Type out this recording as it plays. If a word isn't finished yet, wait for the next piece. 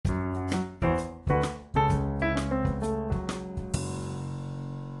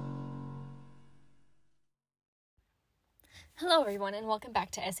Hello everyone and welcome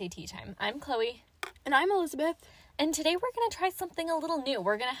back to SAT Time. I'm Chloe. And I'm Elizabeth. And today we're going to try something a little new.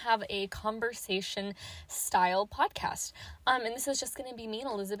 We're going to have a conversation style podcast. And this is just going to be me and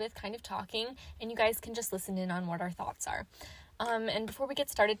Elizabeth kind of talking, and you guys can just listen in on what our thoughts are. And before we get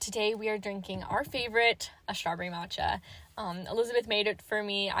started today, we are drinking our favorite, a strawberry matcha. Elizabeth made it for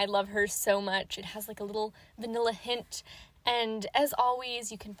me. I love her so much. It has like a little vanilla hint. And as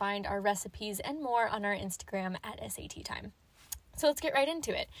always, you can find our recipes and more on our Instagram at SAT Time. So let's get right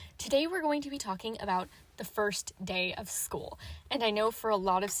into it. Today we're going to be talking about the first day of school. And I know for a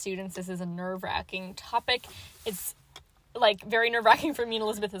lot of students this is a nerve-wracking topic. It's like very nerve-wracking for me and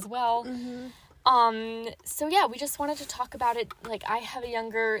Elizabeth as well. So yeah, we just wanted to talk about it. Like, I have a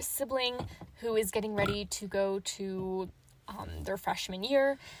younger sibling who is getting ready to go to their freshman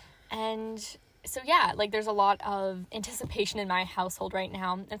year. And so yeah, like there's a lot of anticipation in my household right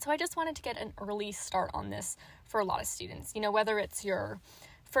now. And so I just wanted to get an early start on this for a lot of students. You know, whether it's your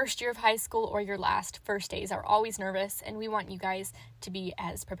first year of high school or your last, first days are always nervous, and we want you guys to be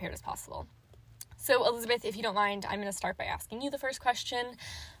as prepared as possible. So Elizabeth, if you don't mind, I'm going to start by asking you the first question,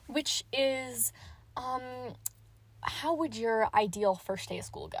 which is, how would your ideal first day of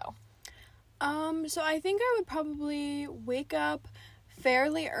school go? So I think I would probably wake up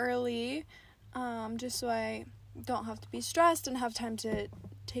fairly early, just so I don't have to be stressed and have time to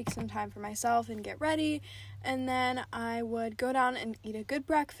take some time for myself and get ready. And then I would go down and eat a good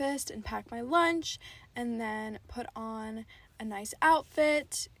breakfast and pack my lunch, and then put on a nice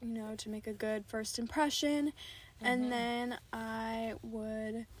outfit, you know, to make a good first impression. And then I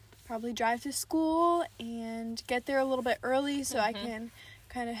would probably drive to school and get there a little bit early so I can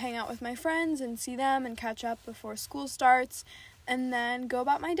kind of hang out with my friends and see them and catch up before school starts, and then go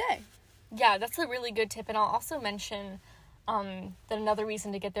about my day. Yeah, that's a really good tip. And I'll also mention that another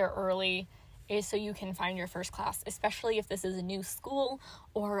reason to get there early is so you can find your first class, especially if this is a new school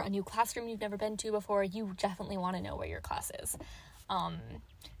or a new classroom you've never been to before. You definitely want to know where your class is.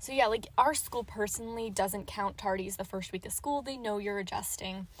 So yeah, like our school personally doesn't count tardies the first week of school. They know you're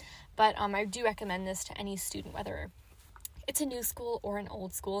adjusting, but I do recommend this to any student, whether it's a new school or an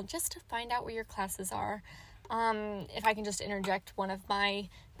old school, just to find out where your classes are. If I can just interject one of my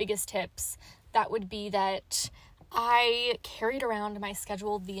biggest tips, that would be that I carried around my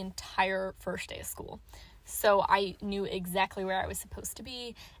schedule the entire first day of school. So I knew exactly where I was supposed to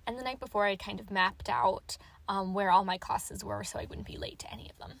be, and the night before I kind of mapped out where all my classes were so I wouldn't be late to any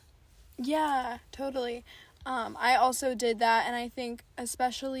of them. Yeah, totally. I also did that, and I think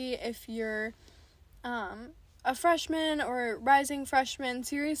especially if you're a freshman or rising freshman,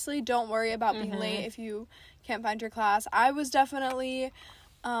 seriously, don't worry about being late if you can't find your class. I was definitely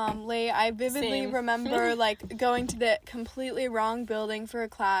late. I vividly remember like going to the completely wrong building for a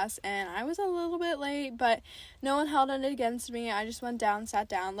class, and I was a little bit late, but no one held it against me. I just went down, sat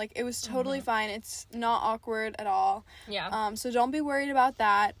down. Like, it was totally fine. It's not awkward at all. Yeah. So don't be worried about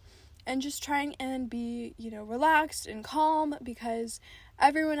that, and just trying and be, you know, relaxed and calm, because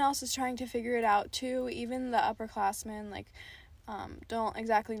everyone else is trying to figure it out too. Even the upperclassmen, like, don't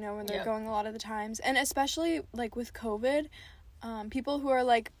exactly know where they're going a lot of the times. And especially like with COVID, people who are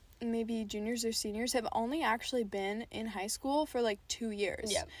like maybe juniors or seniors have only actually been in high school for like 2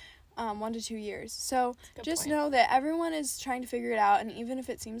 years. 1 to 2 years. So just know that everyone is trying to figure it out, and even if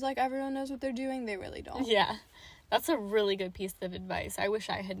it seems like everyone knows what they're doing, they really don't. Yeah, that's a really good piece of advice. I wish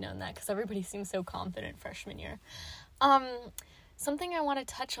I had known that, because everybody seems so confident freshman year. Something I want to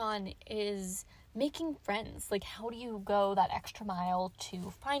touch on is making friends. Like, how do you go that extra mile to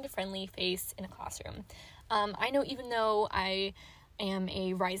find a friendly face in a classroom? I know, even though I am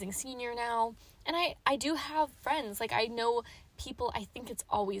a rising senior now, and I do have friends, like, I know people. I think it's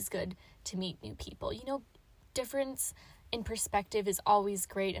always good to meet new people. You know, difference in perspective is always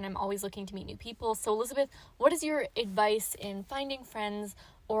great, and I'm always looking to meet new people. So Elizabeth, what is your advice in finding friends,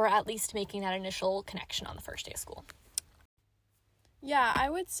 or at least making that initial connection on the first day of school? Yeah, I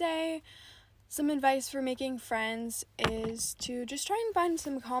would say some advice for making friends is to just try and find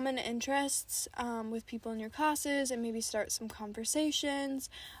some common interests with people in your classes, and maybe start some conversations.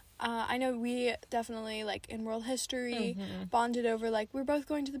 I know we definitely, like, in world history, bonded over, like, we're both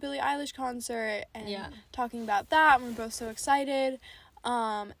going to the Billie Eilish concert and talking about that, and we're both so excited.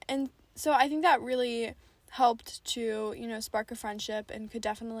 And so I think that really helped to, you know, spark a friendship, and could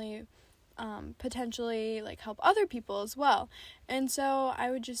definitely potentially, like, help other people as well. And so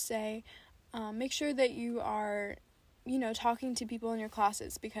I would just say, make sure that you are, you know, talking to people in your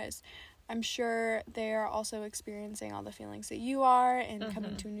classes, because I'm sure they are also experiencing all the feelings that you are, and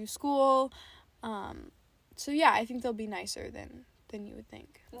coming to a new school. So yeah, I think they'll be nicer than you would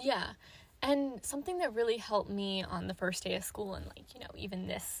think. Yeah. And something that really helped me on the first day of school, and like, even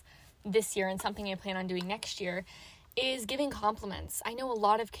this year, and something I plan on doing next year, is giving compliments. I know a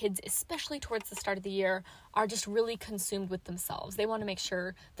lot of kids, especially towards the start of the year, are just really consumed with themselves. They want to make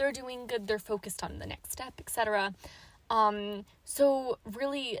sure they're doing good, they're focused on the next step, etc. So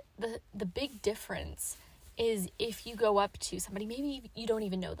really the big difference is if you go up to somebody, maybe you don't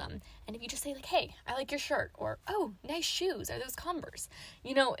even know them, and if you just say like, hey, I like your shirt, or, oh, nice shoes, are those Converse?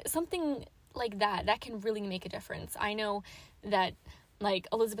 Something like that can really make a difference. I know that, like,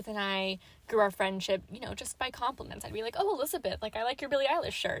 Elizabeth and I grew our friendship, just by compliments. I'd be like, oh, Elizabeth, like, I like your Billie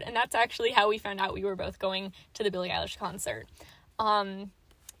Eilish shirt. And that's actually how we found out we were both going to the Billie Eilish concert. And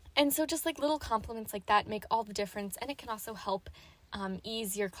so just, like, little compliments like that make all the difference. And it can also help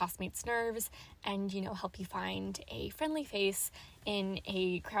ease your classmates' nerves and, help you find a friendly face in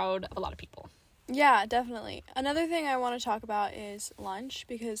a crowd of a lot of people. Yeah, definitely. Another thing I want to talk about is lunch,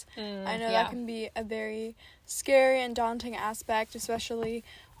 because I know that can be a very scary and daunting aspect, especially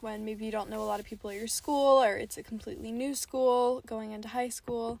when maybe you don't know a lot of people at your school, or it's a completely new school going into high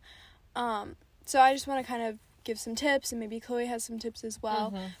school. So I just want to kind of give some tips, and maybe Chloe has some tips as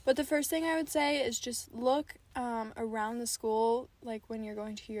well. But the first thing I would say is just look around the school, like when you're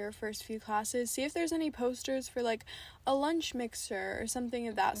going to your first few classes. See if there's any posters for like a lunch mixer or something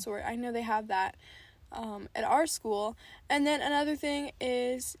of that sort. I know they have that at our school. And then another thing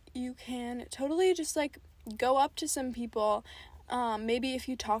is you can totally just like go up to some people. Maybe if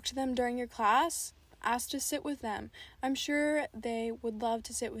you talk to them during your class, ask to sit with them. I'm sure they would love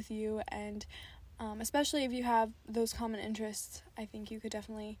to sit with you, and especially if you have those common interests, I think you could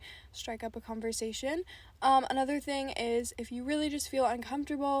definitely strike up a conversation. Another thing is, if you really just feel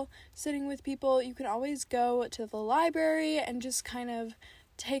uncomfortable sitting with people, you can always go to the library and just kind of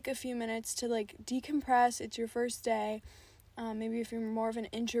take a few minutes to like decompress. It's your first day. Maybe if you're more of an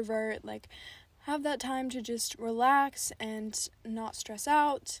introvert, like, have that time to just relax and not stress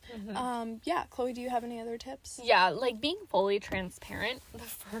out. Chloe, do you have any other tips? Yeah, like being fully transparent, the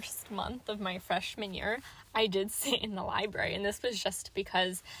first month of my freshman year, I did sit in the library, and this was just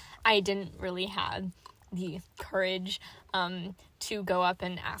because I didn't really have the courage to go up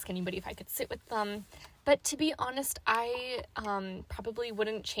and ask anybody if I could sit with them. But to be honest, I probably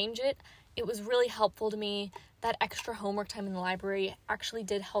wouldn't change it. It was really helpful to me. That extra homework time in the library actually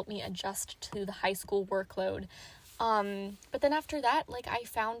did help me adjust to the high school workload. But then after that, like, I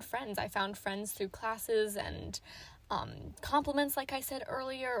found friends. I found friends through classes and compliments, like I said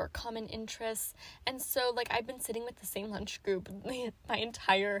earlier, or common interests. And so, like, I've been sitting with the same lunch group my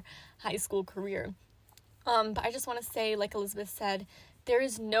entire high school career. But I just want to say, like Elizabeth said, there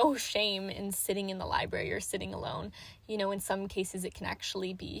is no shame in sitting in the library or sitting alone. In some cases it can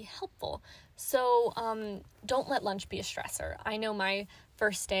actually be helpful. So don't let lunch be a stressor. I know my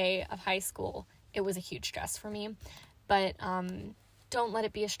first day of high school, it was a huge stress for me. But don't let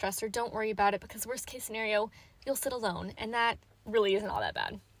it be a stressor. Don't worry about it, because worst case scenario, you'll sit alone. And that really isn't all that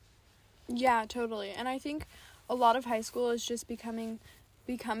bad. Yeah, totally. And I think a lot of high school is just becoming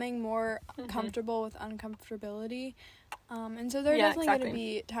more comfortable with uncomfortability. And so there are definitely going to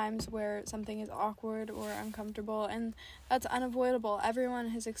be times where something is awkward or uncomfortable, and that's unavoidable. Everyone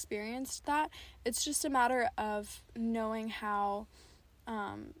has experienced that. It's just a matter of knowing how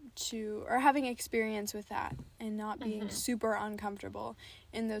or having experience with that, and not being super uncomfortable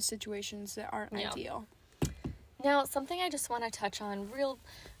in those situations that aren't ideal. Now, something I just want to touch on real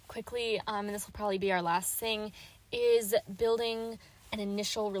quickly, and this will probably be our last thing, is building an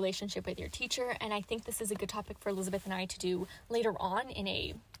initial relationship with your teacher. And I think this is a good topic for Elizabeth and I to do later on in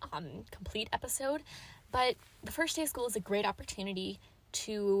a complete episode. But the first day of school is a great opportunity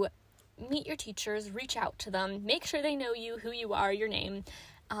to meet your teachers, reach out to them, make sure they know you, who you are, your name,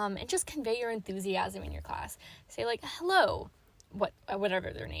 and just convey your enthusiasm in your class. Say like, hello,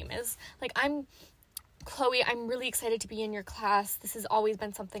 whatever their name is. Like, I'm Chloe, I'm really excited to be in your class. This has always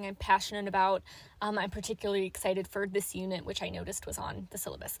been something I'm passionate about. I'm particularly excited for this unit, which I noticed was on the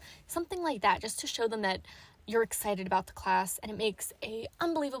syllabus. Something like that, just to show them that you're excited about the class, and it makes an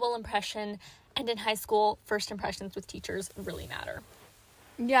unbelievable impression. And in high school, first impressions with teachers really matter.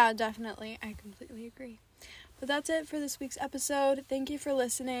 Yeah, definitely. I completely agree. But that's it for this week's episode. Thank you for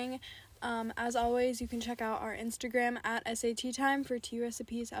listening. As always, you can check out our Instagram at SAT Time for tea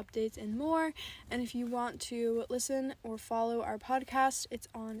recipes, updates, and more. And if you want to listen or follow our podcast, it's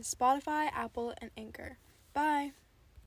on Spotify, Apple, and Anchor. Bye!